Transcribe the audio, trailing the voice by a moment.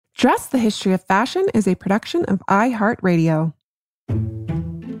Dress, the History of Fashion is a production of iHeartRadio.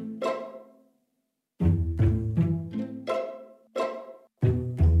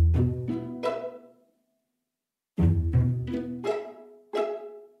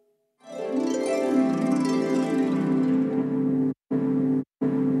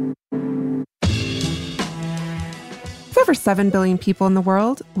 With over 7 billion people in the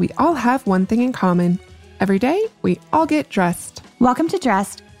world, we all have one thing in common. Every day, we all get dressed. Welcome to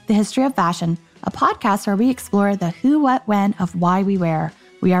Dressed, the History of Fashion, a podcast where we explore the who, what, when of why we wear.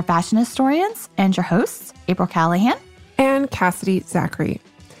 We are fashion historians and your hosts, April Callahan and Cassidy Zachary.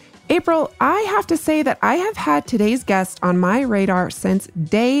 April, I have to say that I have had today's guest on my radar since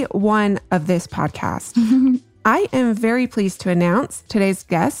day one of this podcast. I am very pleased to announce today's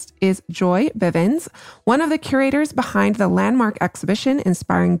guest is Joy Bivens, one of the curators behind the landmark exhibition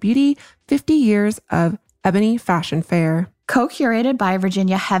Inspiring Beauty, 50 Years of Ebony Fashion Fair. Co-curated by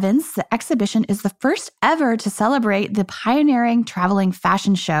Virginia Heavens, the exhibition is the first ever to celebrate the pioneering traveling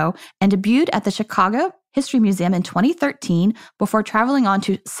fashion show and debuted at the Chicago History Museum in 2013 before traveling on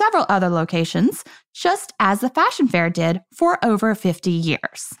to several other locations, just as the fashion fair did for over 50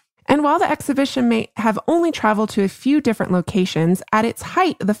 years. And while the exhibition may have only traveled to a few different locations, at its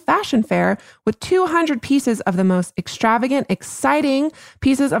height, the fashion fair, with 200 pieces of the most extravagant, exciting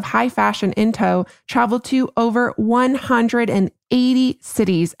pieces of high fashion in tow, traveled to over 180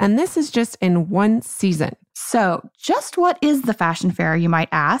 cities. And this is just in one season. So just what is the fashion fair, you might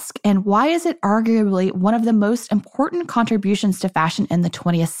ask, and why is it arguably one of the most important contributions to fashion in the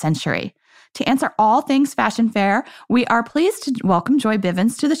 20th century? To answer all things fashion fair, we are pleased to welcome Joy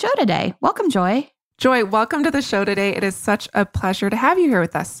Bivens to the show today. Welcome, Joy. Joy, welcome to the show today. It is such a pleasure to have you here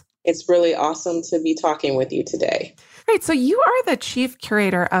with us. It's really awesome to be talking with you today. Right. So you are the chief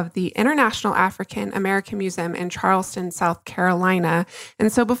curator of the International African American Museum in Charleston, South Carolina.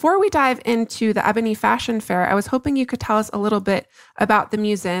 And so before we dive into the Ebony Fashion Fair, I was hoping you could tell us a little bit about the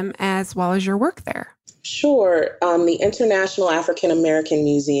museum as well as your work there. Sure. The International African American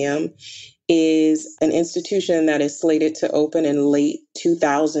Museum is an institution that is slated to open in late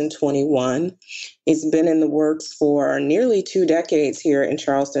 2021. It's been in the works for nearly 2 decades here in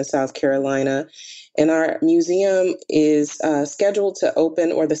Charleston, South Carolina. And our museum is scheduled to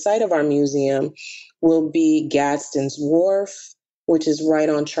open, or the site of our museum will be Gadsden's Wharf, which is right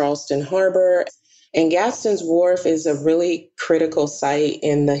on Charleston Harbor. And Gadsden's Wharf is a really critical site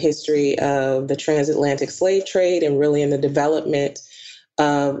in the history of the transatlantic slave trade and really in the development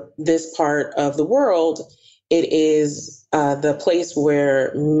of this part of the world. It is the place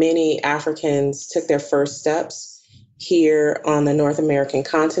where many Africans took their first steps here on the North American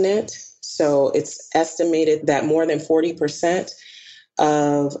continent. So it's estimated that more than 40%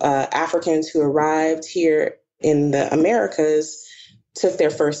 of Africans who arrived here in the Americas took their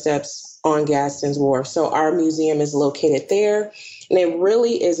first steps on Gadsden's Wharf. So our museum is located there. And it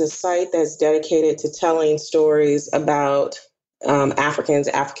really is a site that's dedicated to telling stories about African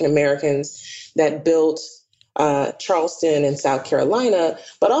Americans that built Charleston and South Carolina,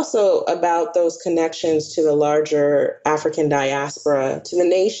 but also about those connections to the larger African diaspora, to the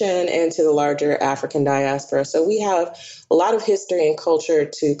nation and to the larger African diaspora. So we have a lot of history and culture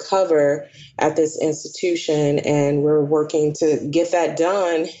to cover at this institution, and we're working to get that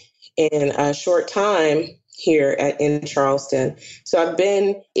done in a short time here in Charleston. So I've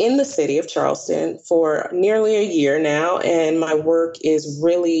been in the city of Charleston for nearly a year now, and my work is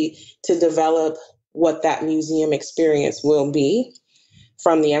really to develop what that museum experience will be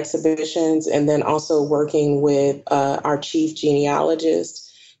from the exhibitions, and then also working with our chief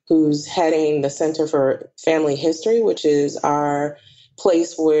genealogist, who's heading the Center for Family History, which is our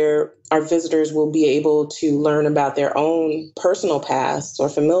place where our visitors will be able to learn about their own personal pasts or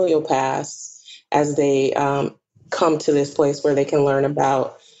familial pasts as they come to this place where they can learn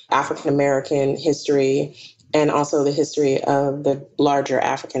about African American history and also the history of the larger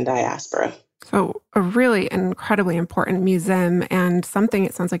African diaspora. So a really incredibly important museum, and something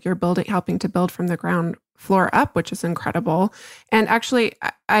it sounds like you're helping to build from the ground floor up, which is incredible. And actually,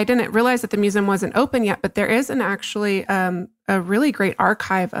 I didn't realize that the museum wasn't open yet, but there is a really great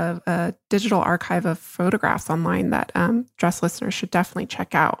archive of a digital archive of photographs online that Dress listeners should definitely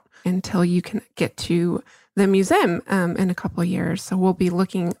check out until you can get to the museum in a couple of years. So we'll be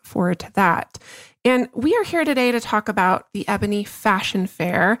looking forward to that. And we are here today to talk about the Ebony Fashion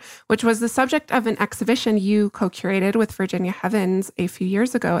Fair, which was the subject of an exhibition you co-curated with Virginia Heavens a few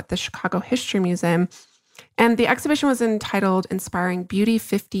years ago at the Chicago History Museum. And the exhibition was entitled Inspiring Beauty,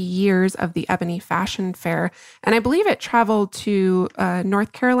 50 Years of the Ebony Fashion Fair. And I believe it traveled to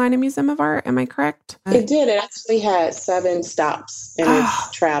North Carolina Museum of Art. Am I correct? It did. It actually had 7 stops in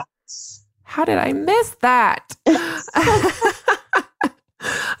its travel. How did I miss that?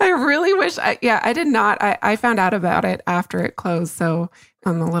 I really wish I did not. I found out about it after it closed, so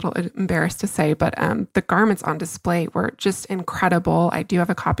I'm a little embarrassed to say, but the garments on display were just incredible. I do have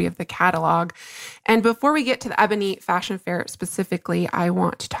a copy of the catalog. And before we get to the Ebony Fashion Fair specifically, I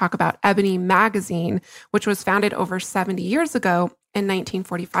want to talk about Ebony Magazine, which was founded over 70 years ago in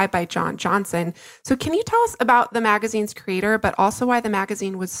 1945 by John Johnson. So can you tell us about the magazine's creator, but also why the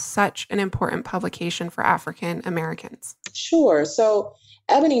magazine was such an important publication for African Americans? Sure. So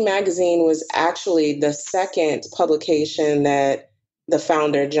Ebony Magazine was actually the second publication that the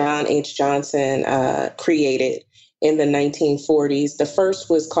founder, John H. Johnson, created in the 1940s. The first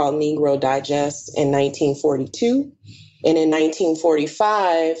was called Negro Digest in 1942. And in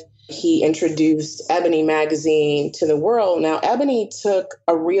 1945, he introduced Ebony Magazine to the world. Now, Ebony took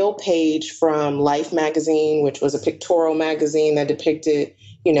a real page from Life Magazine, which was a pictorial magazine that depicted,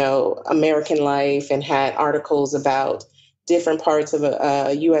 American life and had articles about different parts of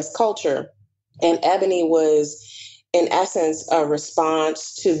U.S. culture. And Ebony was, in essence, a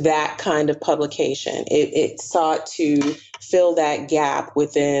response to that kind of publication. It sought to fill that gap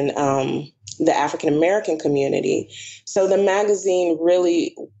within the African American community. So the magazine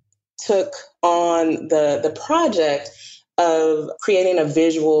really took on the project of creating a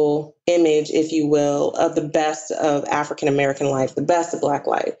visual image, if you will, of the best of African American life, the best of Black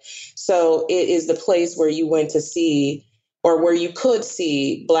life. So it is the place where you went to see, or where you could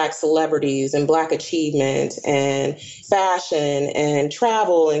see, Black celebrities and Black achievement and fashion and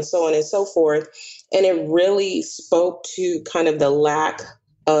travel and so on and so forth. And it really spoke to kind of the lack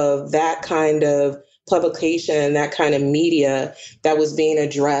of that kind of publication, that kind of media that was being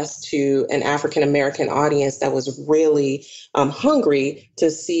addressed to an African American audience that was really hungry to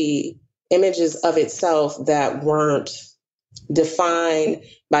see images of itself that weren't defined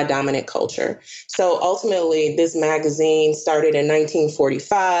by dominant culture. So ultimately, this magazine started in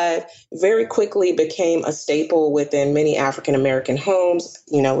 1945, very quickly became a staple within many African American homes.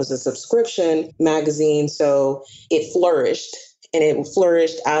 It was a subscription magazine, so it flourished, and it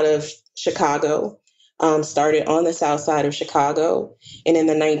flourished out of Chicago. Started on the south side of Chicago. And in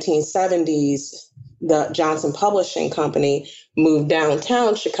the 1970s, the Johnson Publishing Company moved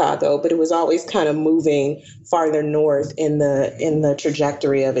downtown Chicago, but it was always kind of moving farther north in the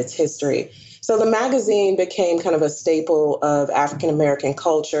trajectory of its history. So the magazine became kind of a staple of African American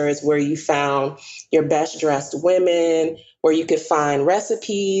culture. It's where you found your best dressed women, where you could find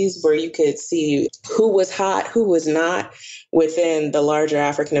recipes, where you could see who was hot, who was not within the larger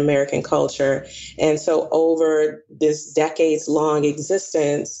African American culture. And so over this decades long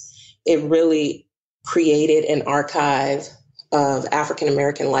existence, it really created an archive of African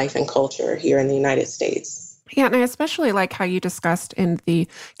American life and culture here in the United States. Yeah, and I especially like how you discussed in the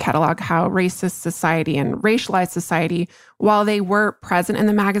catalog how racist society and racialized society, while they were present in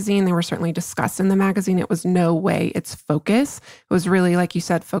the magazine, they were certainly discussed in the magazine. It was no way its focus. It was really, like you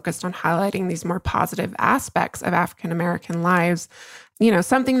said, focused on highlighting these more positive aspects of African American lives.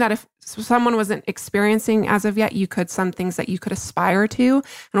 Something that if someone wasn't experiencing as of yet, some things that you could aspire to.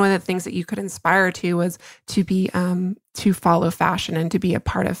 And one of the things that you could inspire to was to be, to follow fashion and to be a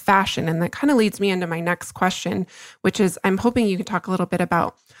part of fashion. And that kind of leads me into my next question, which is, I'm hoping you can talk a little bit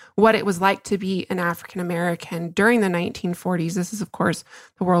about what it was like to be an African American during the 1940s. This is, of course,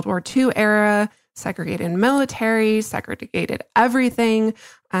 the World War II era, segregated military, segregated everything.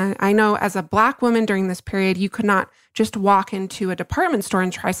 I know as a Black woman during this period, you could not just walk into a department store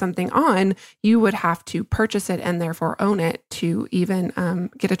and try something on. You would have to purchase it and therefore own it to even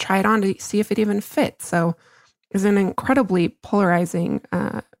get to try it on to see if it even fits. So it's an incredibly polarizing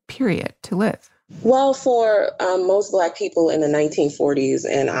period to live. Well, for most Black people in the 1940s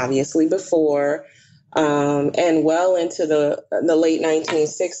and obviously before, and well into the late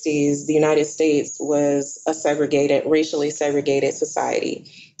 1960s, the United States was a racially segregated society.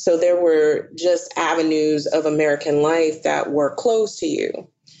 So there were just avenues of American life that were closed to you.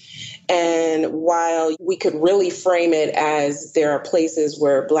 And while we could really frame it as there are places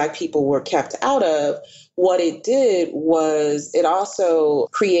where Black people were kept out of, what it did was it also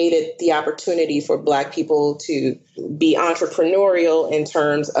created the opportunity for Black people to be entrepreneurial in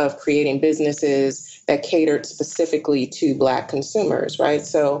terms of creating businesses that catered specifically to Black consumers, right?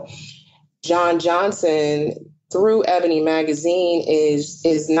 So John Johnson, through Ebony Magazine,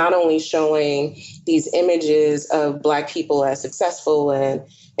 is not only showing these images of Black people as successful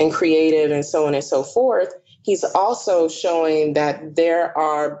and creative and so on and so forth, he's also showing that there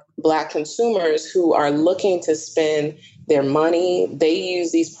are Black consumers who are looking to spend their money. They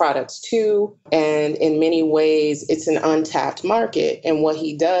use these products too. And in many ways, it's an untapped market. And what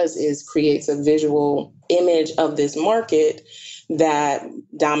he does is creates a visual image of this market that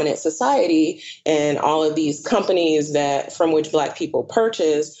dominant society and all of these companies that from which Black people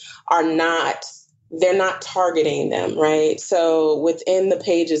purchase they're not targeting them, right? So within the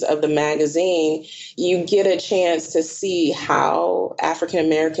pages of the magazine, you get a chance to see how African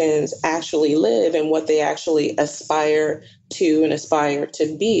Americans actually live and what they actually aspire to and aspire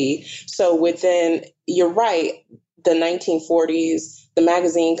to be. So you're right, the 1940s, the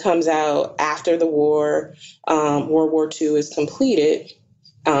magazine comes out after the war. World War II is completed,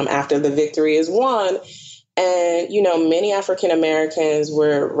 after the victory is won. And, many African Americans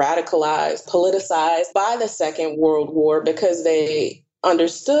were radicalized, politicized by the Second World War because they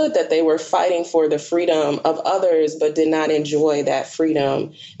understood that they were fighting for the freedom of others, but did not enjoy that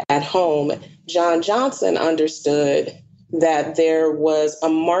freedom at home. John Johnson understood that there was a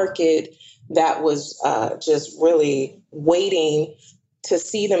market that was just really waiting to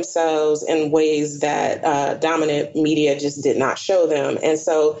see themselves in ways that dominant media just did not show them. And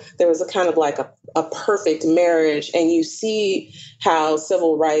so there was a kind of like a perfect marriage. And you see how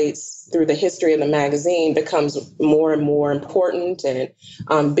civil rights through the history of the magazine becomes more and more important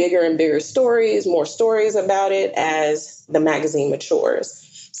and bigger and bigger stories, more stories about it as the magazine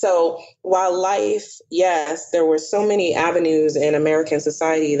matures. So while yes, there were so many avenues in American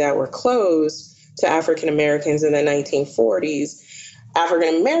society that were closed to African Americans in the 1940s,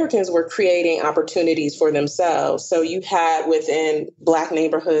 African Americans were creating opportunities for themselves. So you had within Black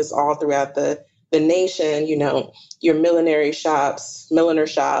neighborhoods all throughout the nation, your milliner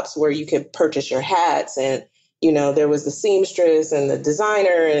shops where you could purchase your hats. And, there was the seamstress and the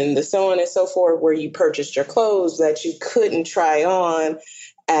designer and the so on and so forth, where you purchased your clothes that you couldn't try on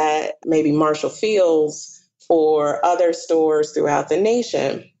at maybe Marshall Field's or other stores throughout the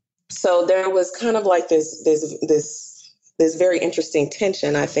nation. So there was kind of like this very interesting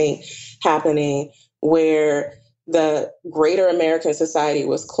tension, I think, happening where the greater American society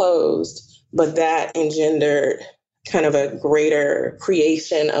was closed, but that engendered kind of a greater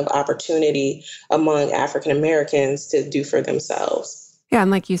creation of opportunity among African Americans to do for themselves. Yeah, and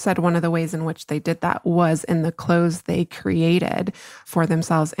like you said, one of the ways in which they did that was in the clothes they created for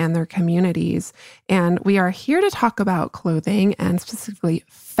themselves and their communities. And we are here to talk about clothing and specifically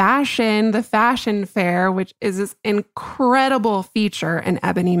fashion, the fashion fair, which is this incredible feature in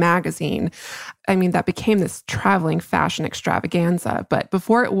Ebony magazine. I mean, that became this traveling fashion extravaganza. But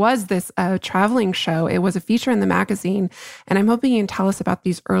before it was this traveling show, it was a feature in the magazine. And I'm hoping you can tell us about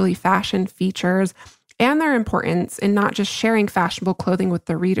these early fashion features and their importance in not just sharing fashionable clothing with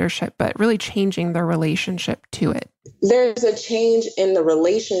the readership, but really changing their relationship to it. There's a change in the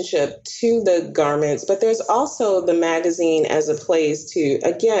relationship to the garments, but there's also the magazine as a place to,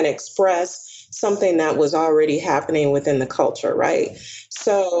 again, express something that was already happening within the culture, right?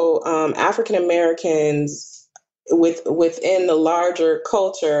 So African Americans within the larger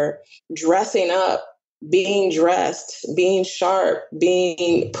culture, dressing up, being dressed, being sharp,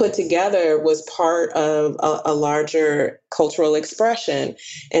 being put together was part of a larger cultural expression.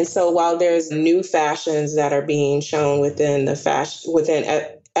 And so while there's new fashions that are being shown within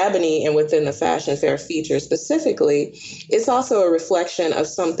Ebony and within the fashion fair feature specifically, it's also a reflection of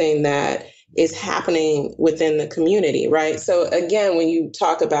something that is happening within the community, right? So again, when you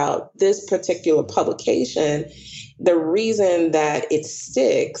talk about this particular publication, the reason that it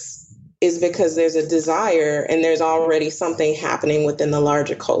sticks is because there's a desire and there's already something happening within the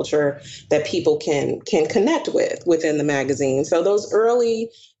larger culture that people can connect with within the magazine. So those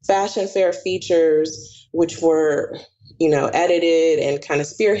early fashion fair features, which were, edited and kind of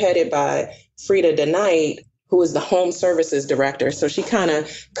spearheaded by Frida DeKnight, who was the home services director. So she kind of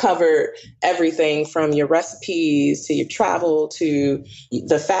covered everything from your recipes to your travel to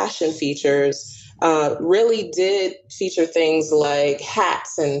the fashion features. Really did feature things like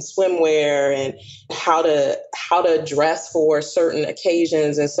hats and swimwear and how to dress for certain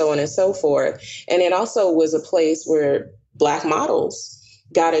occasions and so on and so forth. And it also was a place where Black models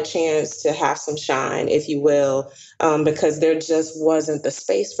got a chance to have some shine, if you will, because there just wasn't the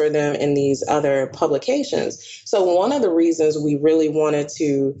space for them in these other publications. So one of the reasons we really wanted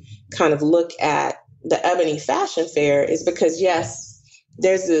to kind of look at the Ebony Fashion Fair is because, yes,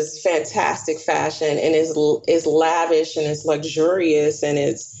 there's this fantastic fashion and it's lavish and it's luxurious and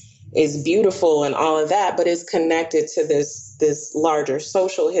it's beautiful and all of that, but it's connected to this larger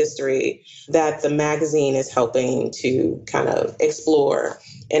social history that the magazine is helping to kind of explore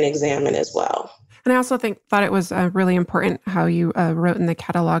and examine as well. And I also thought it was really important how you wrote in the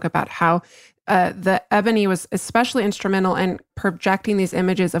catalog about how the Ebony was especially instrumental in projecting these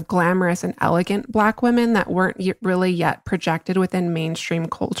images of glamorous and elegant Black women that weren't really yet projected within mainstream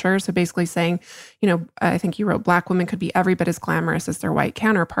culture. So basically saying, I think you wrote Black women could be every bit as glamorous as their white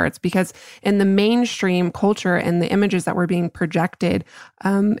counterparts, because in the mainstream culture and the images that were being projected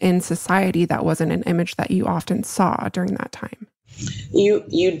in society, that wasn't an image that you often saw during that time. You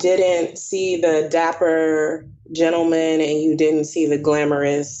didn't see the dapper gentleman and you didn't see the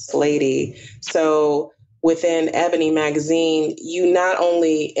glamorous lady. So within Ebony magazine, you not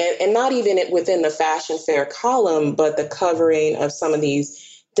only, and not even within the fashion fair column, but the covering of some of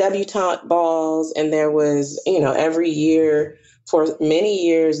these debutante balls. And there was, every year for many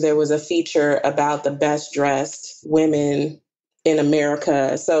years, there was a feature about the best dressed women in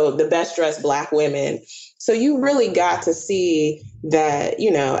America. So the best dressed Black women. So you really got to see that,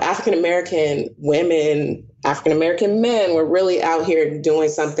 African-American women, African-American men were really out here doing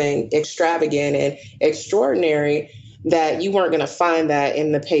something extravagant and extraordinary that you weren't going to find that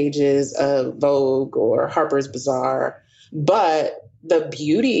in the pages of Vogue or Harper's Bazaar. But the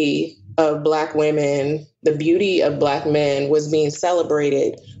beauty of Black women, the beauty of Black men was being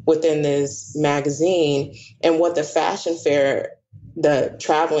celebrated within this magazine. And what the fashion fair, the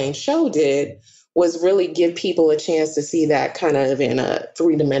traveling show did was really give people a chance to see that kind of in a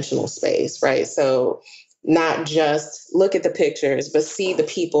three-dimensional space, right? So not just look at the pictures, but see the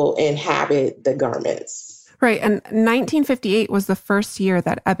people inhabit the garments. Right. And 1958 was the first year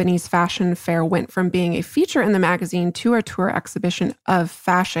that Ebony's fashion fair went from being a feature in the magazine to a tour exhibition of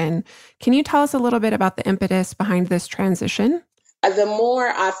fashion. Can you tell us a little bit about the impetus behind this transition? The more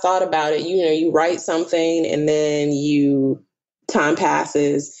I thought about it, you write something and then time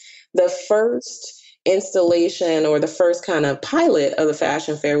passes. The first installation or the first kind of pilot of the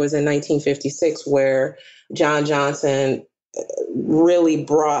fashion fair was in 1956, where John Johnson really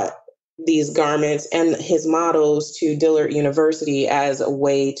brought these garments and his models to Dillard University as a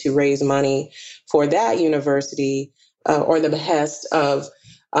way to raise money for that university, or the behest of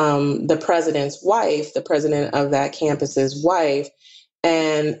the president's wife, the president of that campus's wife.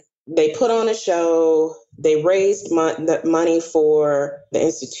 And they put on a show. They raised money for the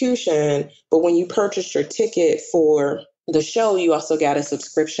institution, but when you purchased your ticket for the show, you also got a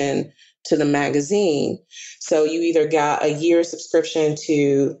subscription to the magazine. So you either got a year subscription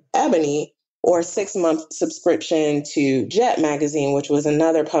to Ebony or a 6-month subscription to Jet magazine, which was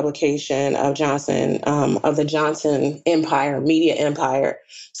another publication of the Johnson Empire, media empire.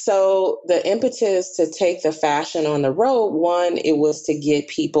 So the impetus to take the fashion on the road, one, it was to get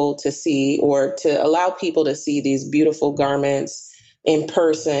people to see, or to allow people to see these beautiful garments in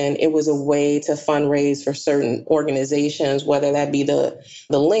person. It was a way to fundraise for certain organizations, whether that be the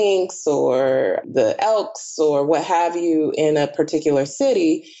Lynx or the Elks or what have you in a particular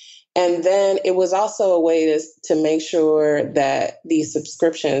city. And then it was also a way to make sure that these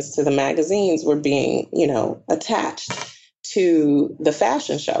subscriptions to the magazines were being, attached to the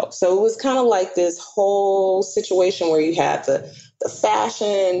fashion show. So it was kind of like this whole situation where you had the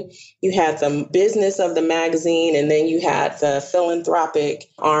fashion, you had the business of the magazine, and then you had the philanthropic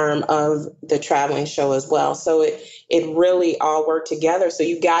arm of the traveling show as well. So it really all worked together. So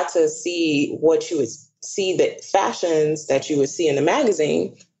you got to see what you would see, the fashions that you would see in the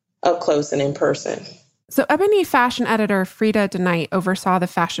magazine up close and in person. So Ebony fashion editor Frida DeKnight oversaw the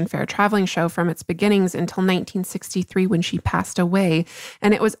fashion fair traveling show from its beginnings until 1963 when she passed away.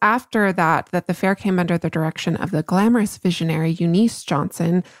 And it was after that the fair came under the direction of the glamorous visionary Eunice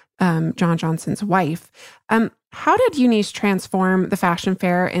Johnson, John Johnson's wife. How did Eunice transform the fashion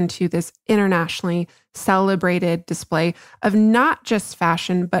fair into this internationally celebrated display of not just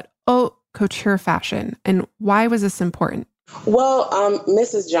fashion, but haute couture fashion? And why was this important? Well,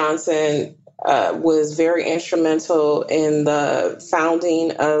 Mrs. Johnson was very instrumental in the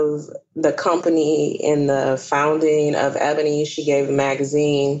founding of the company, in the founding of Ebony. She gave the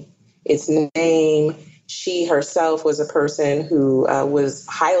magazine its name. She herself was a person who was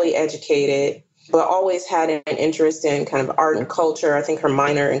highly educated, but always had an interest in kind of art and culture. I think her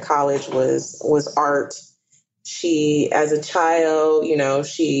minor in college was art. She, as a child,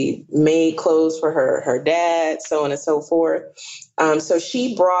 she made clothes for her dad, so on and so forth. So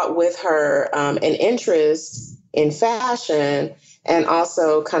she brought with her an interest in fashion and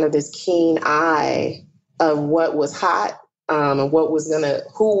also kind of this keen eye of what was hot, and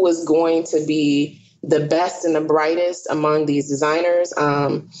who was going to be the best and the brightest among these designers.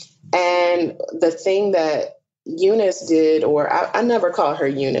 And the thing that Eunice did, or I never call her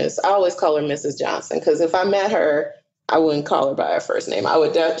Eunice. I always call her Mrs. Johnson, because if I met her, I wouldn't call her by her first name.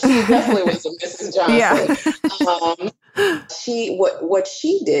 She definitely was a Mrs. Johnson. What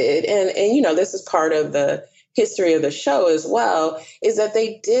she did, and this is part of the history of the show as well, is that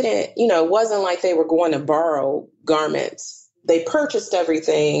they didn't, it wasn't like they were going to borrow garments. They purchased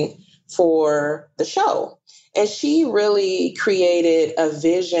everything for the show. And she really created a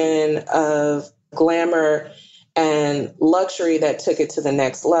vision of glamour and luxury that took it to the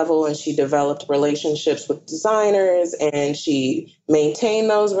next level. And she developed relationships with designers, and she maintained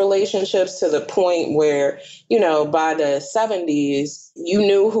those relationships to the point where, by the 70s, you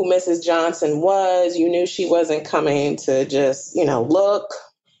knew who Mrs. Johnson was. You knew she wasn't coming to just, look.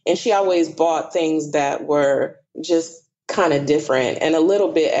 And she always bought things that were just kind of different and a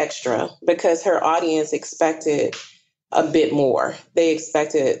little bit extra, because her audience expected a bit more. They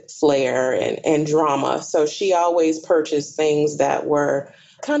expected flair and drama. So she always purchased things that were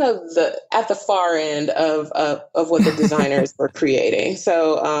kind of at the far end of what the designers were creating.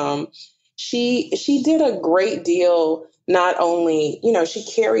 So she did a great deal. Not only, she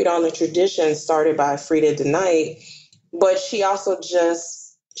carried on the tradition started by Frida de Knight, but she also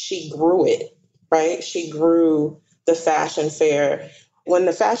she grew it, right? She grew the fashion fair. When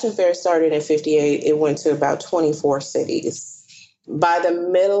the fashion fair started in 1958, it went to about 24 cities. By the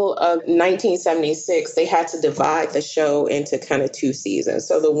middle of 1976, they had to divide the show into kind of two seasons.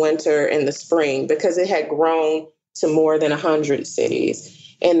 So the winter and the spring, because it had grown to more than 100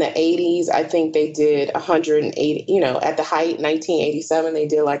 cities. In the 80s, I think they did 180, at the height, 1987, they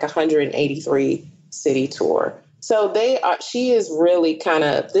did like 183 city tour. So she is really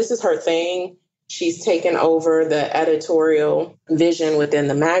this is her thing. She's taken over the editorial vision within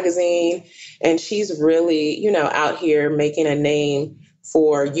the magazine, and she's really, out here making a name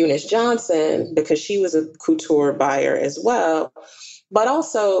for Eunice Johnson, because she was a couture buyer as well, but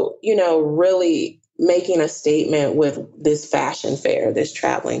also, really making a statement with this fashion fair, this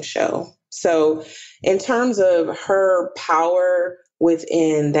traveling show. So in terms of her power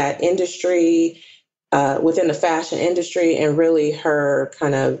within that industry, within the fashion industry, and really her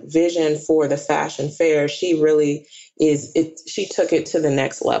kind of vision for the fashion fair, she really she took it to the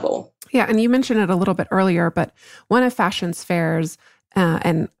next level. Yeah, and you mentioned it a little bit earlier, but one of fashion's fairs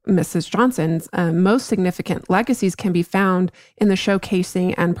and Mrs. Johnson's most significant legacies can be found in the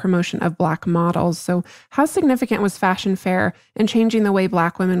showcasing and promotion of Black models. So how significant was Fashion Fair in changing the way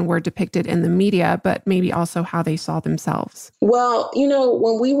Black women were depicted in the media, but maybe also how they saw themselves? Well,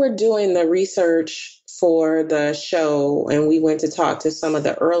 when we were doing the research for the show and we went to talk to some of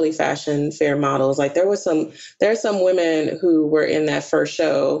the early Fashion Fair models, like there's some women who were in that first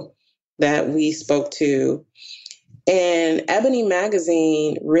show that we spoke to. And Ebony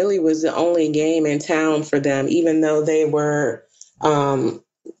Magazine really was the only game in town for them, even though they were,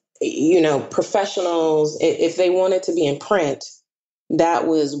 professionals. If they wanted to be in print, that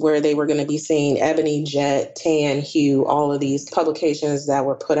was where they were going to be seen. Ebony, Jet, Tan, Hue, all of these publications that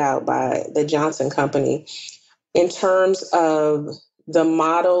were put out by the Johnson Company. In terms of the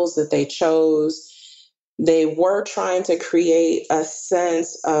models that they chose, they were trying to create a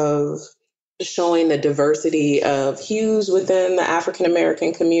sense of showing the diversity of hues within the African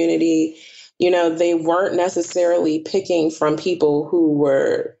American community. They weren't necessarily picking from people who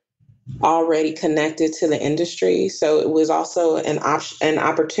were already connected to the industry. So it was also an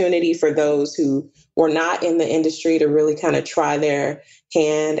opportunity for those who were not in the industry to really kind of try their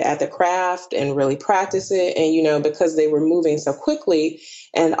hand at the craft and really practice it. And, because they were moving so quickly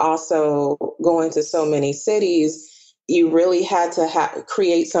and also going to so many cities, you really had to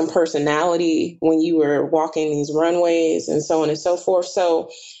create some personality when you were walking these runways and so on and so forth. So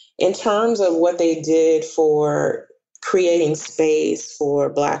in terms of what they did for creating space for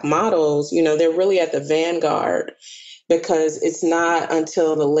Black models, they're really at the vanguard, because it's not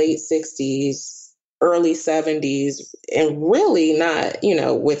until the late 60s, early 70s, and really not,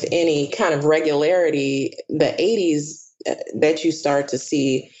 with any kind of regularity, the 80s, that you start to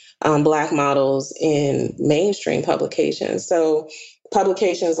see Black models in mainstream publications. So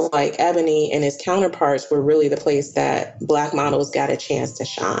publications like Ebony and its counterparts were really the place that Black models got a chance to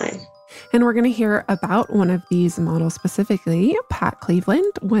shine. And we're going to hear about one of these models specifically, Pat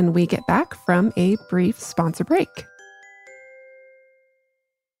Cleveland, when we get back from a brief sponsor break.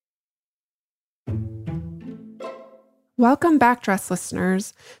 Welcome back, Dress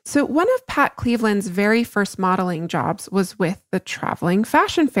listeners. So one of Pat Cleveland's very first modeling jobs was with the Traveling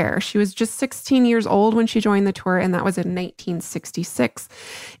Fashion Fair. She was just 16 years old when she joined the tour, and that was in 1966.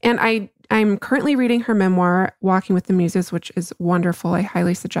 And I I'm currently reading her memoir, Walking with the Muses, which is wonderful. I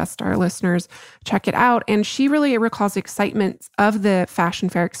highly suggest our listeners check it out. And she really recalls the excitement of the fashion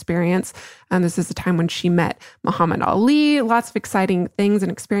fair experience. This is the time when she met Muhammad Ali, lots of exciting things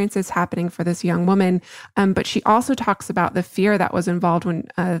and experiences happening for this young woman. But she also talks about the fear that was involved when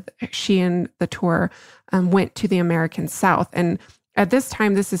she and the tour went to the American South. And at this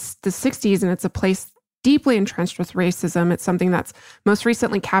time, this is the 60s, and it's a place deeply entrenched with racism. It's something that's most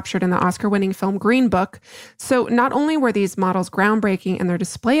recently captured in the Oscar-winning film Green Book. So not only were these models groundbreaking in their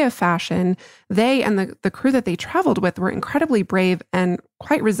display of fashion, they and the crew that they traveled with were incredibly brave and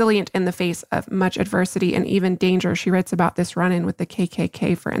quite resilient in the face of much adversity and even danger. She writes about this run-in with the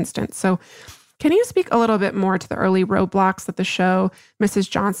KKK, for instance. So can you speak a little bit more to the early roadblocks that the show, Mrs.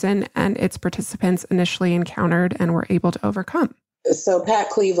 Johnson, and its participants initially encountered and were able to overcome? So Pat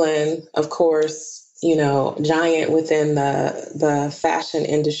Cleveland, of course, giant within the fashion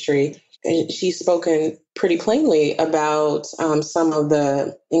industry. And she's spoken pretty plainly about some of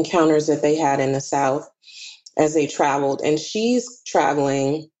the encounters that they had in the South as they traveled. And she's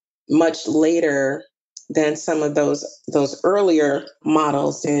traveling much later than some of those earlier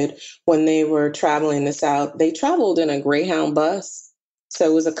models did when they were traveling the South. They traveled in a Greyhound bus. So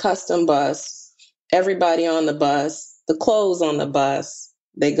it was a custom bus, everybody on the bus, the clothes on the bus.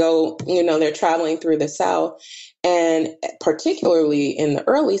 They go, they're traveling through the South. And particularly in the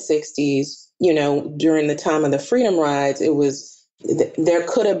early 60s, during the time of the Freedom Rides, there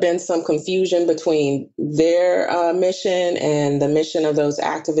could have been some confusion between their mission and the mission of those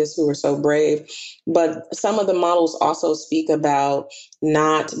activists who were so brave. But some of the models also speak about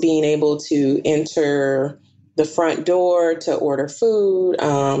not being able to enter the front door to order food.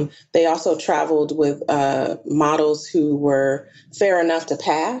 They also traveled with models who were fair enough to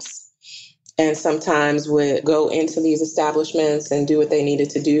pass, and sometimes would go into these establishments and do what they needed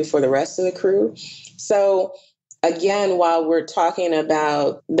to do for the rest of the crew. So again, while we're talking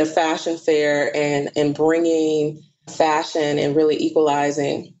about the fashion fair and bringing fashion and really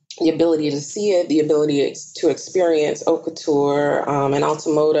equalizing the ability to see it, the ability to experience haute couture and alta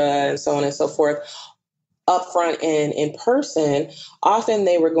moda and so on and so forth, upfront and in person, often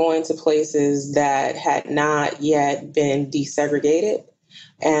they were going to places that had not yet been desegregated.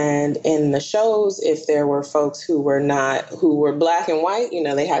 And in the shows, if there were folks who were black and white,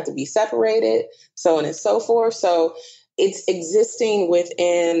 they had to be separated, so on and so forth. So it's existing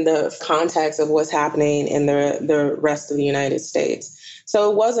within the context of what's happening in the rest of the United States. So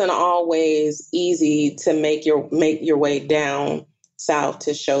it wasn't always easy to make your way down South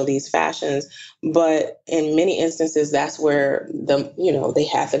to show these fashions. But in many instances, that's where they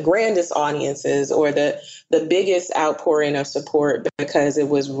had the grandest audiences or the biggest outpouring of support, because it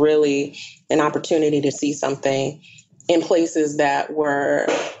was really an opportunity to see something in places that were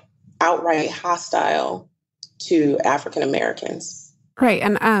outright hostile to African Americans. Right.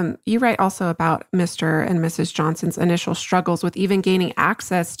 And you write also about Mr. and Mrs. Johnson's initial struggles with even gaining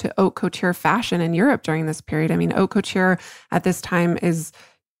access to haute couture fashion in Europe during this period. I mean, haute couture at this time is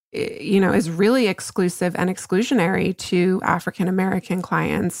really exclusive and exclusionary to African American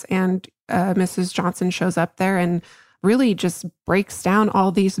clients. And Mrs. Johnson shows up there and really just breaks down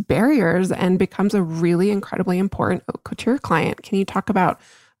all these barriers and becomes a really incredibly important haute couture client. Can you talk about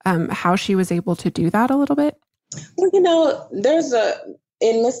how she was able to do that a little bit? Well,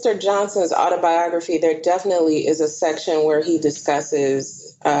 in Mr. Johnson's autobiography, there definitely is a section where he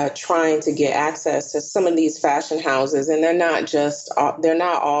discusses trying to get access to some of these fashion houses. And they're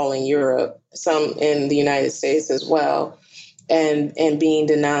not all in Europe, some in the United States as well, and being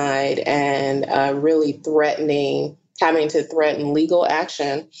denied and really having to threaten legal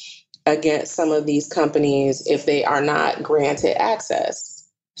action against some of these companies if they are not granted access.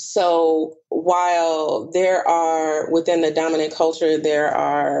 So while within the dominant culture, there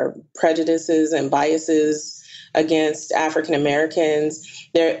are prejudices and biases against African Americans,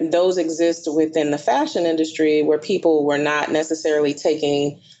 those exist within the fashion industry where people were not necessarily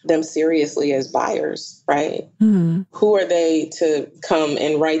taking them seriously as buyers, right? Mm-hmm. Who are they to come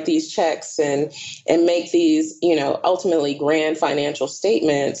and write these checks and make these, ultimately grand financial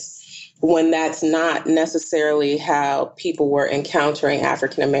statements when that's not necessarily how people were encountering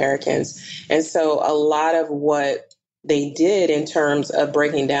African Americans? And so a lot of what they did in terms of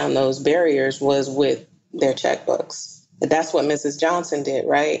breaking down those barriers was with their checkbooks. That's what Mrs. Johnson did,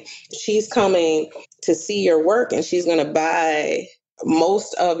 right? She's coming to see your work and she's going to buy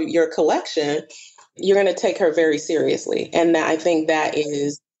most of your collection. You're going to take her very seriously. And I think that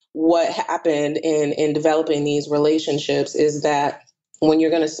is what happened in developing these relationships, is that when you're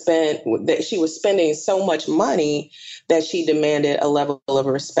going to spend, that she was spending so much money that she demanded a level of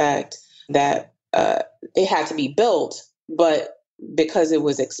respect that it had to be built, but because it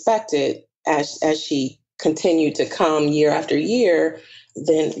was expected, as she continued to come year after year,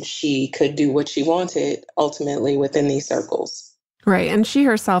 then she could do what she wanted ultimately within these circles. Right. And she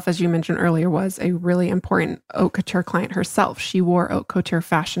herself, as you mentioned earlier, was a really important haute couture client herself. She wore haute couture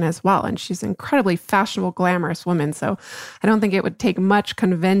fashion as well. And she's an incredibly fashionable, glamorous woman. So I don't think it would take much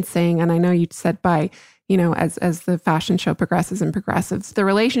convincing. And I know you said by, as the fashion show progresses, the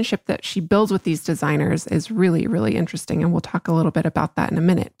relationship that she builds with these designers is really, really interesting. And we'll talk a little bit about that in a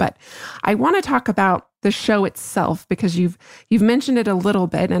minute. But I want to talk about the show itself, because you've mentioned it a little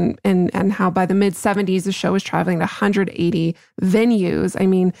bit, and how by the mid-70s, the show was traveling to 180 venues. I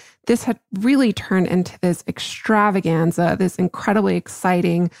mean, this had really turned into this extravaganza, this incredibly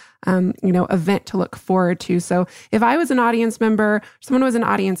exciting, event to look forward to. So if I was an audience member, someone was an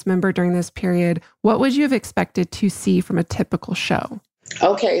audience member during this period, what would you have expected to see from a typical show?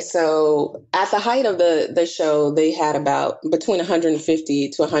 Okay, so at the height of the show, they had about between 150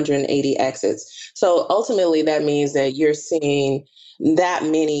 to 180 exits. So ultimately, that means that you're seeing that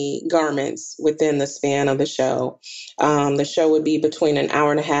many garments within the span of the show. The show would be between an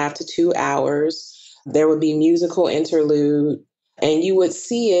hour and a half to 2 hours. There would be musical interlude, and you would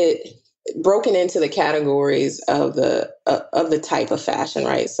see it broken into the categories of the type of fashion,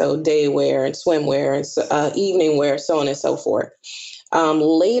 right? So day wear and swimwear and evening wear, so on and so forth.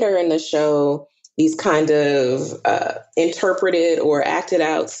 Later in the show, these kind of interpreted or acted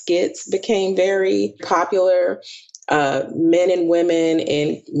out skits became very popular. Men and women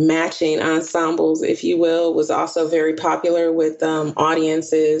in matching ensembles, if you will, was also very popular with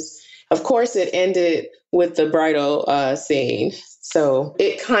audiences. Of course, it ended with the bridal scene. So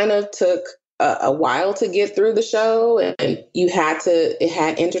it kind of took a while to get through the show, and it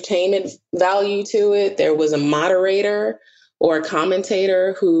had entertainment value to it. There was a moderator or a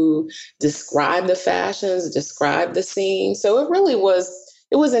commentator who described the fashions, described the scene. So it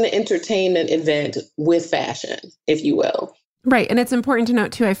was an entertainment event with fashion, if you will. Right. And it's important to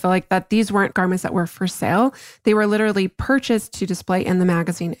note, too, I feel like that these weren't garments that were for sale. They were literally purchased to display in the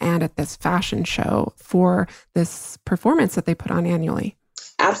magazine and at this fashion show for this performance that they put on annually.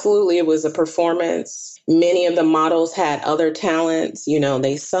 Absolutely. It was a performance. Many of the models had other talents.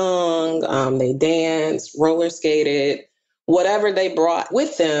 They sung, they danced, roller skated. Whatever they brought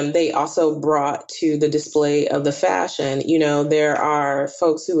with them, they also brought to the display of the fashion. There are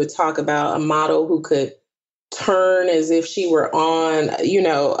folks who would talk about a model who could turn as if she were on,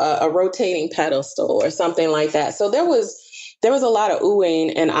 a rotating pedestal or something like that. So there was a lot of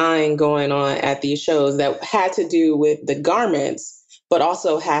oohing and eyeing going on at these shows that had to do with the garments, but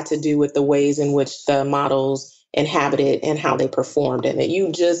also had to do with the ways in which the models inhabited and how they performed in it.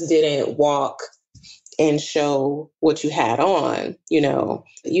 You just didn't walk and show what you had on.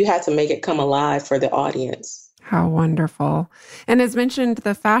 You had to make it come alive for the audience. How wonderful. And as mentioned,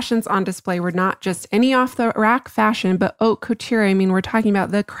 the fashions on display were not just any off-the-rack fashion, but haute couture. I mean, we're talking about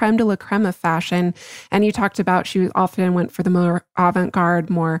the creme de la creme of fashion. And you talked about she often went for the more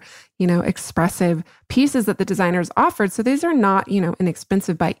avant-garde, more, expressive pieces that the designers offered. So these are not,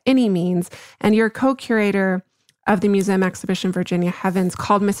 inexpensive by any means. And your co-curator of the museum exhibition, Virginia Hevins,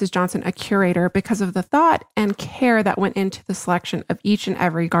 called Mrs. Johnson a curator because of the thought and care that went into the selection of each and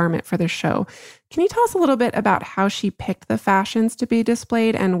every garment for the show. Can you tell us a little bit about how she picked the fashions to be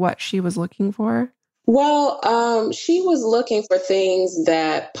displayed and what she was looking for? Well, she was looking for things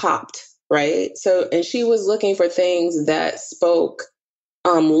that popped, right? And she was looking for things that spoke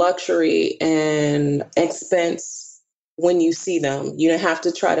luxury and expense. When you see them, you don't have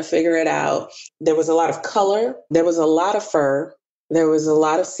to try to figure it out. There was a lot of color. There was a lot of fur. There was a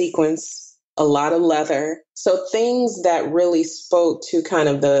lot of sequins, a lot of leather. So things that really spoke to kind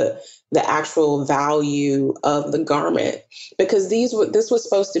of the actual value of the garment, because this was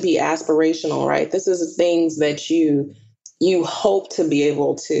supposed to be aspirational, right? This is things that you hope to be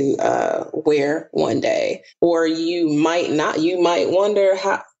able to wear one day, or you might not. You might wonder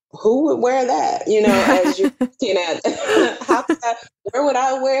who would wear that? As you're looking at where would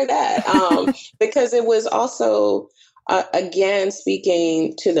I wear that? Because it was also, again,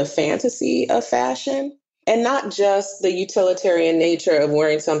 speaking to the fantasy of fashion, and not just the utilitarian nature of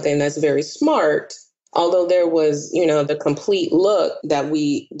wearing something that's very smart, although there was, the complete look that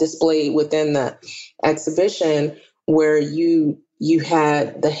we displayed within the exhibition, where you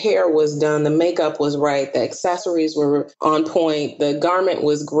had, the hair was done, the makeup was right, the accessories were on point, the garment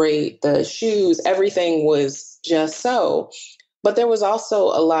was great, the shoes, everything was just so. But there was also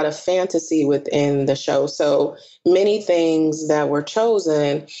a lot of fantasy within the show. So many things that were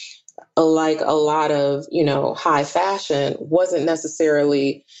chosen, like a lot of, high fashion, wasn't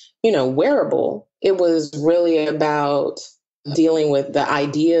necessarily wearable. It was really about dealing with the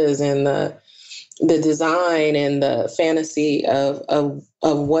ideas and the design and the fantasy of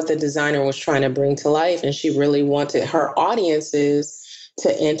what the designer was trying to bring to life. And she really wanted her audiences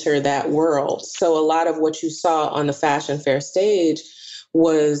to enter that world. So a lot of what you saw on the fashion fair stage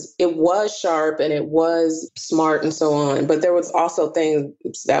was sharp and it was smart and so on. But there was also things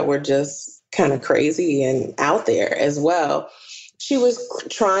that were just kind of crazy and out there as well. She was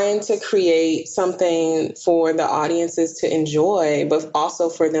trying to create something for the audiences to enjoy, but also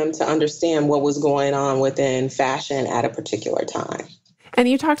for them to understand what was going on within fashion at a particular time. And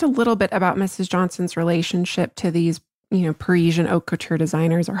you talked a little bit about Mrs. Johnson's relationship to these, Parisian haute couture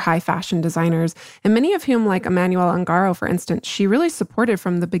designers or high fashion designers, and many of whom, like Emmanuel Ungaro, for instance, she really supported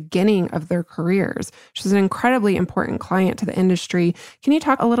from the beginning of their careers. She's an incredibly important client to the industry. Can you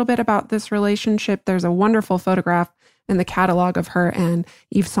talk a little bit about this relationship? There's a wonderful photograph in the catalog of her and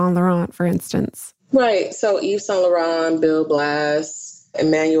Yves Saint Laurent, for instance. Right. So Yves Saint Laurent, Bill Blass,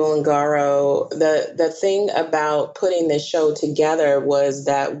 Emmanuel Ungaro. The thing about putting this show together was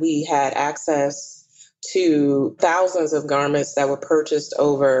that we had access to thousands of garments that were purchased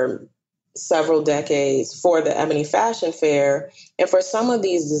over several decades for the Ebony Fashion Fair. And for some of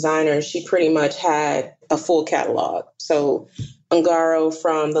these designers, she pretty much had a full catalog. So Ungaro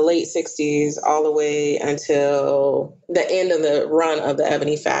from the late 60s all the way until the end of the run of the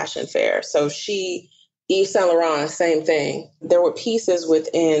Ebony Fashion Fair. So Yves Saint Laurent, same thing. There were pieces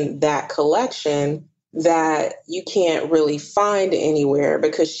within that collection that you can't really find anywhere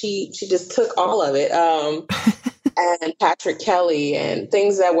because she just took all of it. And Patrick Kelly and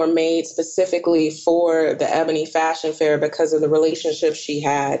things that were made specifically for the Ebony Fashion Fair because of the relationship she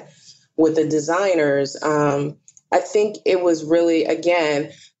had with the designers. I think it was really,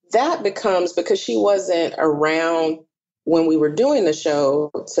 again, that becomes because she wasn't around when we were doing the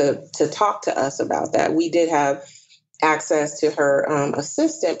show to talk to us about that. We did have access to her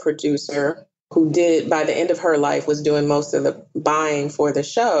assistant producer who did, by the end of her life, was doing most of the buying for the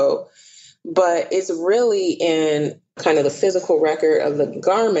show. But it's really in kind of the physical record of the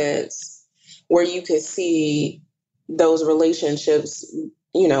garments where you could see those relationships.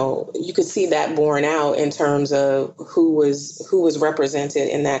 You could see that borne out in terms of who was represented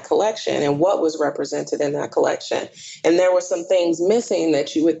in that collection and what was represented in that collection. And there were some things missing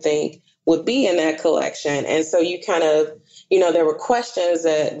that you would think would be in that collection. And so you kind of, there were questions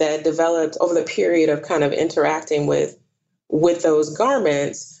that developed over the period of kind of interacting with those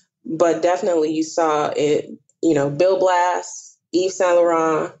garments. But definitely you saw it, Bill Blass, Yves Saint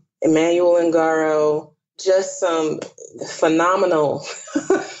Laurent, Emmanuel Ungaro, just some phenomenal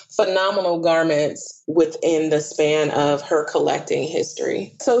garments within the span of her collecting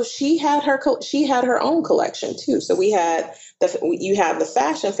history. So she had her own collection too. So you have the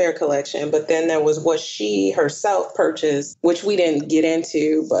fashion fair collection, but then there was what she herself purchased, which we didn't get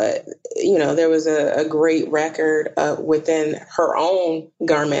into, but there was a great record within her own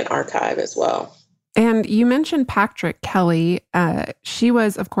garment archive as well. And you mentioned Patrick Kelly. She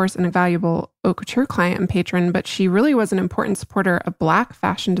was, of course, an invaluable haute couture client and patron, but she really was an important supporter of Black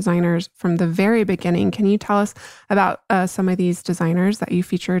fashion designers from the very beginning. Can you tell us about some of these designers that you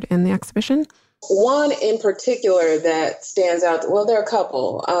featured in the exhibition? One in particular that stands out, well, there are a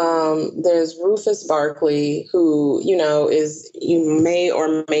couple. There's Rufus Barkley, who, you may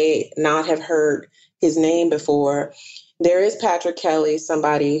or may not have heard his name before. There is Patrick Kelly,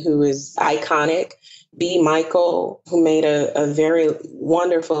 somebody who is iconic. B. Michael, who made a very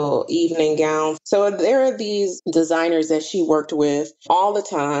wonderful evening gown. So there are these designers that she worked with all the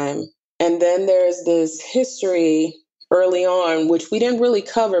time. And then there's this history early on, which we didn't really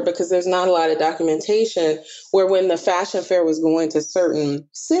cover because there's not a lot of documentation, where when the fashion fair was going to certain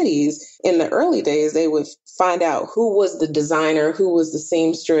cities in the early days, they would find out who was the designer, who was the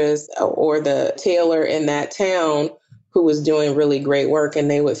seamstress or the tailor in that town who was doing really great work,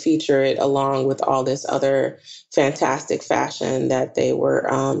 and they would feature it along with all this other fantastic fashion that they were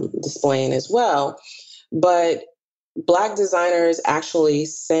displaying as well. But Black designers actually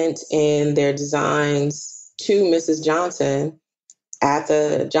sent in their designs to Mrs. Johnson at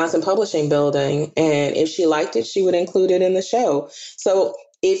the Johnson Publishing Building, and if she liked it, she would include it in the show. So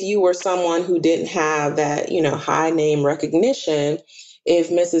if you were someone who didn't have that, high name recognition,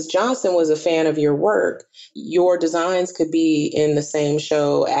 if Mrs. Johnson was a fan of your work, your designs could be in the same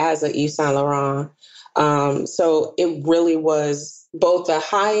show as a Yves Saint Laurent. So it really was both the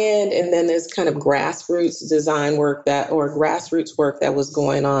high end and then this kind of grassroots design work grassroots work that was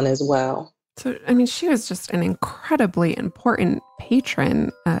going on as well. So, she was just an incredibly important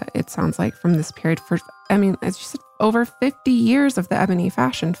patron, it sounds like, from this period for, as you said, over 50 years of the Ebony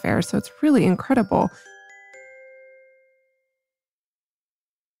Fashion Fair. So it's really incredible.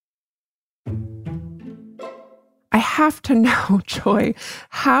 I have to know, Joy,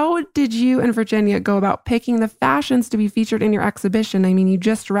 how did you and Virginia go about picking the fashions to be featured in your exhibition? I mean, you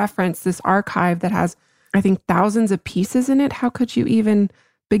just referenced this archive that has, I think, thousands of pieces in it. How could you even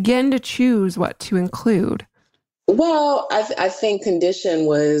begin to choose what to include? Well, I think condition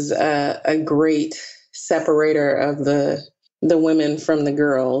was a great separator of the women from the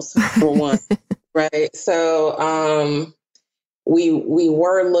girls, for one, right? So we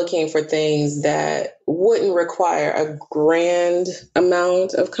were looking for things that wouldn't require a grand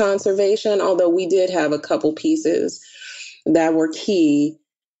amount of conservation, although we did have a couple pieces that were key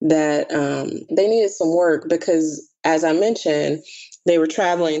that they needed some work because, as I mentioned, they were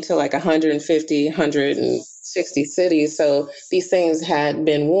traveling to like 150, 160 cities. So these things had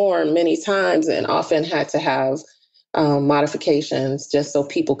been worn many times and often had to have modifications just so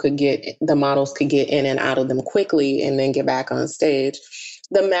the models could get in and out of them quickly and then get back on stage.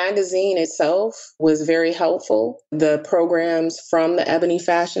 The magazine itself was very helpful. The programs from the Ebony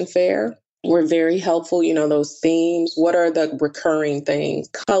Fashion Fair were very helpful. You know, those themes. What are the recurring things?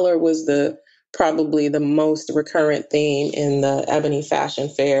 Color was probably the most recurrent theme in the Ebony Fashion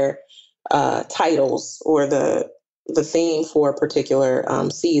Fair titles or the theme for a particular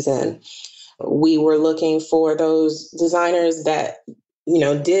season. We were looking for those designers that,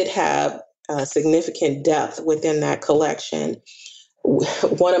 did have significant depth within that collection.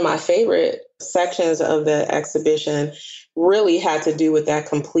 One of my favorite sections of the exhibition really had to do with that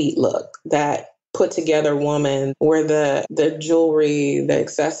complete look, that put together woman, where the jewelry, the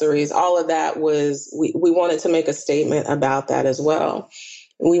accessories, all of that we wanted to make a statement about that as well.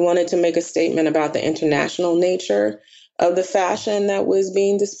 We wanted to make a statement about the international nature of the fashion that was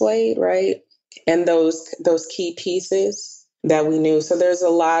being displayed, right? And those key pieces that we knew. So there's a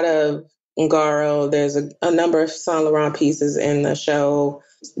lot of Ungaro. There's a number of Saint Laurent pieces in the show.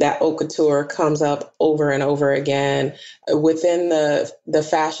 That haute couture comes up over and over again. Within the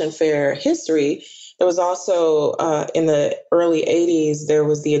fashion fair history, there was also, in the early 80s, there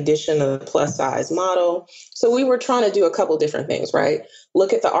was the addition of the plus size model. So we were trying to do a couple different things, right?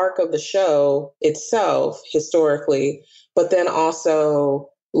 Look at the arc of the show itself historically, but then also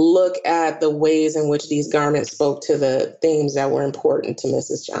look at the ways in which these garments spoke to the themes that were important to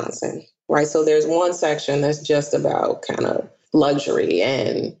Mrs. Johnson, right? So there's one section that's just about kind of luxury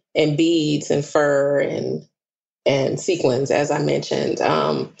and beads and fur and sequins, as I mentioned,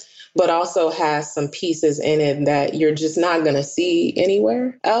 but also has some pieces in it that you're just not going to see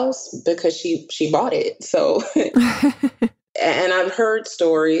anywhere else because she bought it. So, and I've heard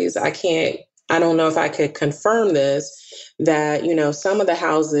stories. I don't know if I could confirm this, that, some of the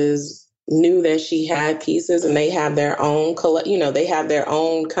houses knew that she had pieces and they have their own they have their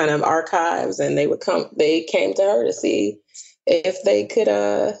own kind of archives, and they came to her to see if they could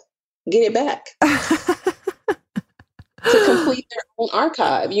get it back to complete their own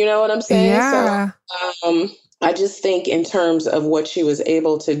archive. You know what I'm saying? Yeah. So I just think in terms of what she was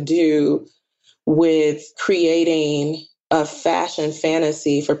able to do with creating a fashion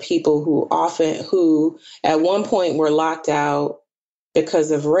fantasy for people who at one point were locked out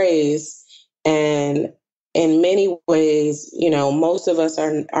because of race. And in many ways, most of us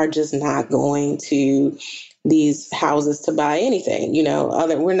are just not going to these houses to buy anything,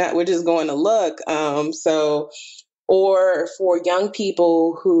 we're just going to look. Or for young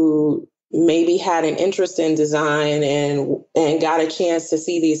people who maybe had an interest in design and got a chance to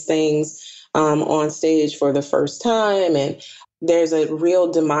see these things on stage for the first time. And there's a real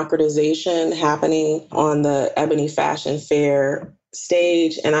democratization happening on the Ebony Fashion Fair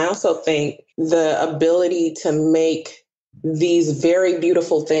stage. And I also think the ability to make these very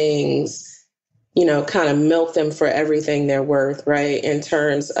beautiful things, kind of milk them for everything they're worth, right? In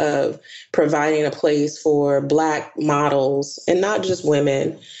terms of providing a place for Black models, and not just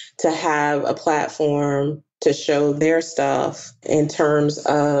women, to have a platform to show their stuff, in terms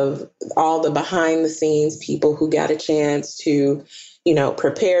of all the behind the scenes people who got a chance to,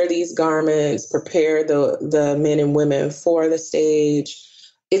 prepare these garments, prepare the men and women for the stage.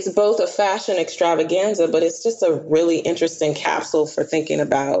 It's both a fashion extravaganza, but it's just a really interesting capsule for thinking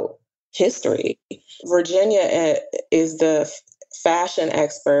about history. Virginia is the fashion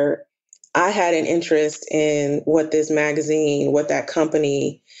expert. I had an interest in what this magazine, what that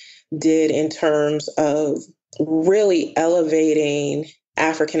company did in terms of really elevating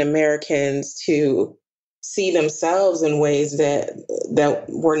African Americans to see themselves in ways that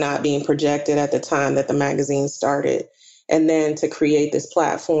were not being projected at the time that the magazine started. And then to create this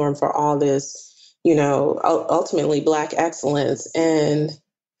platform for all this ultimately Black excellence. And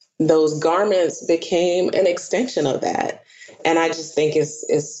those garments became an extension of that. And I just think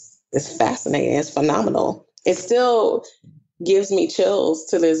it's fascinating. It's phenomenal. It still gives me chills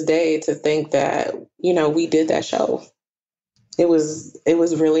to this day to think that, we did that show. It was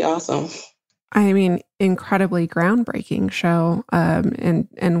really awesome. I mean, incredibly groundbreaking show,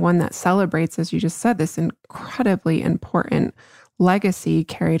 and one that celebrates, as you just said, this incredibly important legacy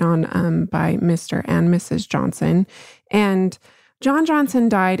carried on by Mr. and Mrs. Johnson. And John Johnson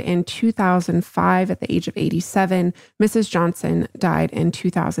died in 2005 at the age of 87. Mrs. Johnson died in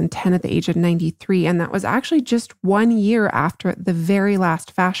 2010 at the age of 93. And that was actually just 1 year after the very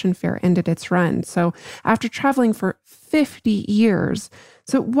last fashion fair ended its run. So after traveling for 50 years.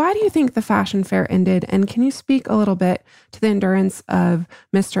 So why do you think the fashion fair ended? And can you speak a little bit to the endurance of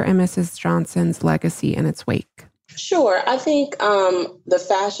Mr. and Mrs. Johnson's legacy in its wake? Sure. I think the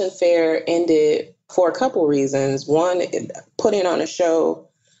fashion fair ended for a couple reasons. One, putting on a show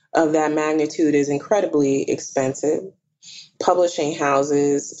of that magnitude is incredibly expensive. Publishing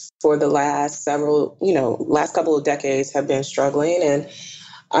houses for the last couple of decades have been struggling. And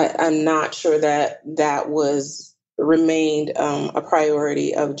I'm not sure that remained a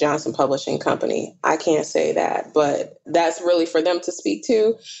priority of Johnson Publishing Company. I can't say that, but that's really for them to speak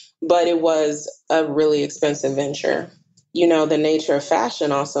to. But it was a really expensive venture. The nature of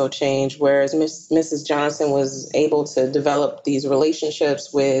fashion also changed, whereas Mrs. Johnson was able to develop these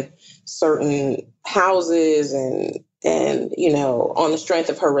relationships with certain houses and on the strength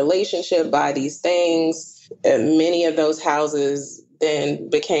of her relationship, buy these things. Many of those houses then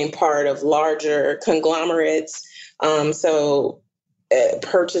became part of larger conglomerates. So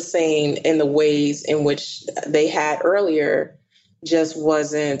purchasing in the ways in which they had earlier just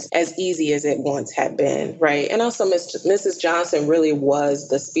wasn't as easy as it once had been, right? And also Mrs. Johnson really was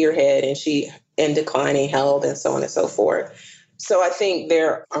the spearhead, and she, in declining health and so on and so forth. So I think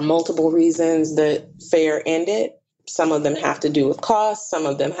there are multiple reasons the fair ended. Some of them have to do with cost. Some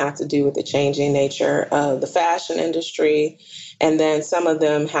of them have to do with the changing nature of the fashion industry. And then some of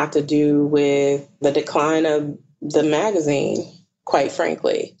them have to do with the decline of the magazine, quite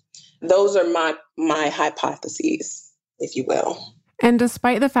frankly. Those are my hypotheses, if you will. And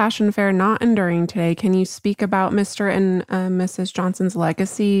despite the fashion fair not enduring today, can you speak about Mr. and Mrs. Johnson's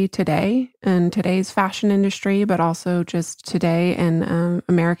legacy today in today's fashion industry, but also just today in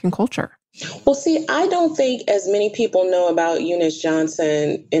American culture? Well, see, I don't think as many people know about Eunice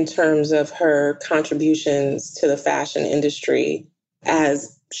Johnson in terms of her contributions to the fashion industry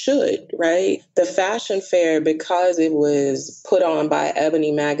as should, right? The fashion fair, because it was put on by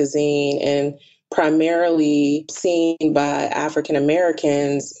Ebony magazine and primarily seen by African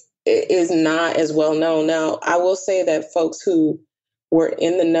Americans, is not as well known. Now, I will say that folks who were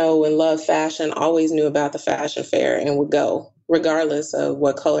in the know and loved fashion always knew about the fashion fair and would go, regardless of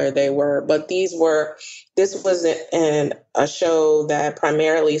what color they were. But this was a show that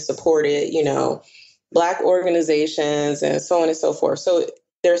primarily supported, Black organizations and so on and so forth. So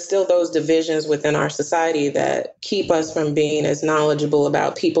there's still those divisions within our society that keep us from being as knowledgeable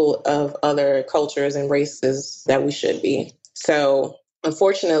about people of other cultures and races that we should be. So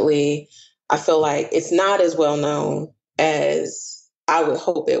unfortunately, I feel like it's not as well known as I would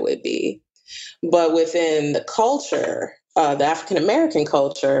hope it would be. But within the culture, the African American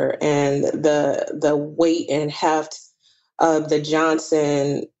culture, and the weight and heft of the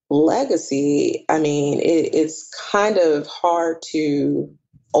Johnson legacy, I mean, it's kind of hard to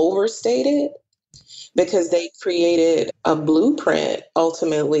overstate it, because they created a blueprint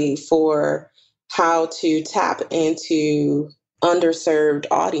ultimately for how to tap into underserved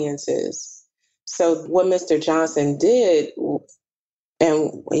audiences. So what Mr. Johnson did,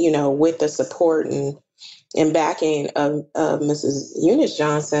 and with the support and backing of Mrs. Eunice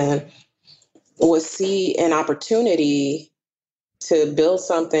Johnson, was see an opportunity to build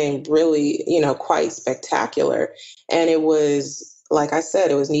something really, quite spectacular. And it was, like I said,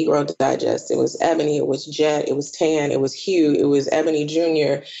 it was Negro Digest, it was Ebony, it was Jet, it was Tan, it was Hugh, it was Ebony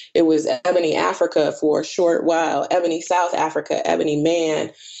Jr., it was Ebony Africa for a short while, Ebony South Africa, Ebony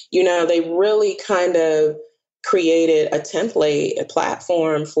Man. They really kind of created a template, a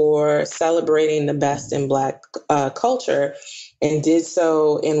platform for celebrating the best in Black culture, and did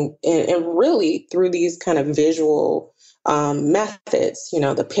so in really through these kind of visual methods,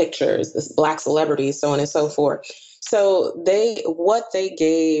 the pictures, the Black celebrities, so on and so forth. So what they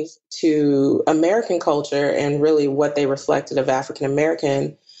gave to American culture and really what they reflected of African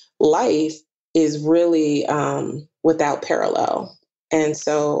American life is really without parallel. And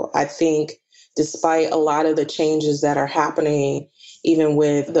so I think despite a lot of the changes that are happening, even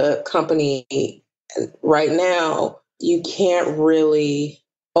with the company right now, you can't really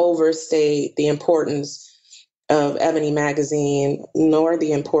overstate the importance of Ebony Magazine, nor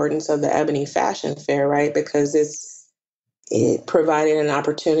the importance of the Ebony Fashion Fair, right? Because it provided an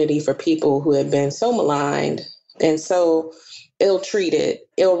opportunity for people who had been so maligned and so ill-treated,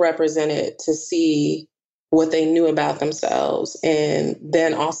 ill-represented, to see what they knew about themselves, and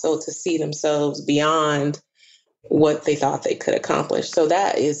then also to see themselves beyond what they thought they could accomplish. So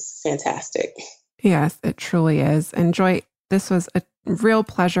that is fantastic. Yes, it truly is. And Joy, this was a real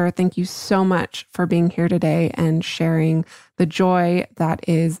pleasure. Thank you so much for being here today and sharing the joy that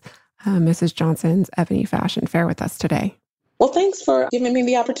is Mrs. Johnson's Ebony Fashion Fair with us today. Well, thanks for giving me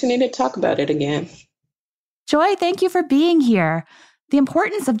the opportunity to talk about it again. Joy, thank you for being here. The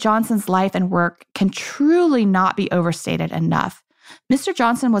importance of Johnson's life and work can truly not be overstated enough. Mr.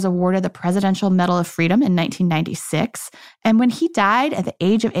 Johnson was awarded the Presidential Medal of Freedom in 1996, and when he died at the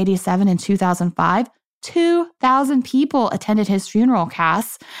age of 87 in 2005, 2,000 people attended his funeral,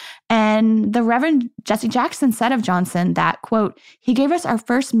 Cass. And the Reverend Jesse Jackson said of Johnson that, quote, "He gave us our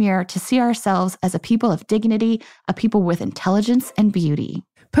first mirror to see ourselves as a people of dignity, a people with intelligence and beauty."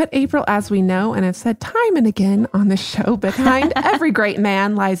 Put April, as we know and have said time and again on the show, behind every great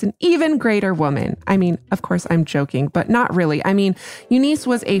man lies an even greater woman. I mean, of course, I'm joking, but not really. I mean, Eunice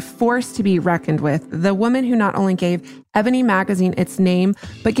was a force to be reckoned with, the woman who not only gave Ebony Magazine its name,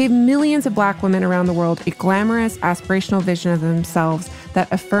 but gave millions of Black women around the world a glamorous, aspirational vision of themselves that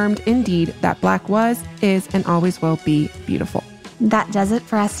affirmed indeed that Black was, is, and always will be beautiful. That does it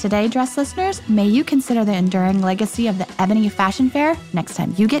for us today, dress listeners. May you consider the enduring legacy of the Ebony Fashion Fair next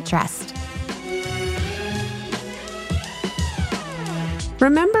time you get dressed.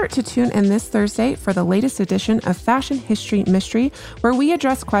 Remember to tune in this Thursday for the latest edition of Fashion History Mystery, where we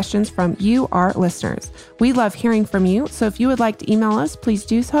address questions from you, our listeners. We love hearing from you, so if you would like to email us, please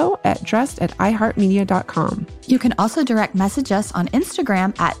do so at dressed@iheartmedia.com. You can also direct message us on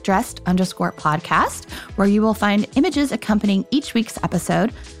Instagram at dressed_podcast, where you will find images accompanying each week's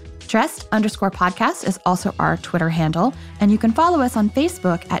episode. Dressed_podcast is also our Twitter handle, and you can follow us on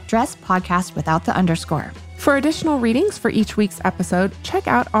Facebook at Dressed Podcast without the underscore. For additional readings for each week's episode, check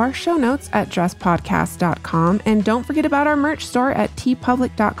out our show notes at dresspodcast.com. And don't forget about our merch store at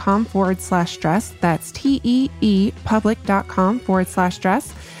teepublic.com/dress. That's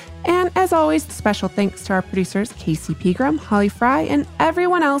teepublic.com/dress. And as always, special thanks to our producers, Casey Pegram, Holly Fry, and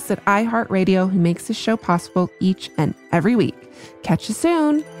everyone else at iHeartRadio who makes this show possible each and every week. Catch you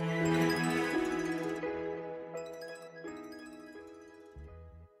soon.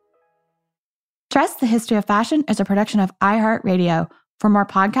 Dress, the History of Fashion is a production of iHeartRadio. For more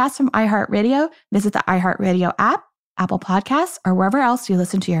podcasts from iHeartRadio, visit the iHeartRadio app, Apple Podcasts, or wherever else you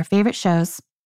listen to your favorite shows.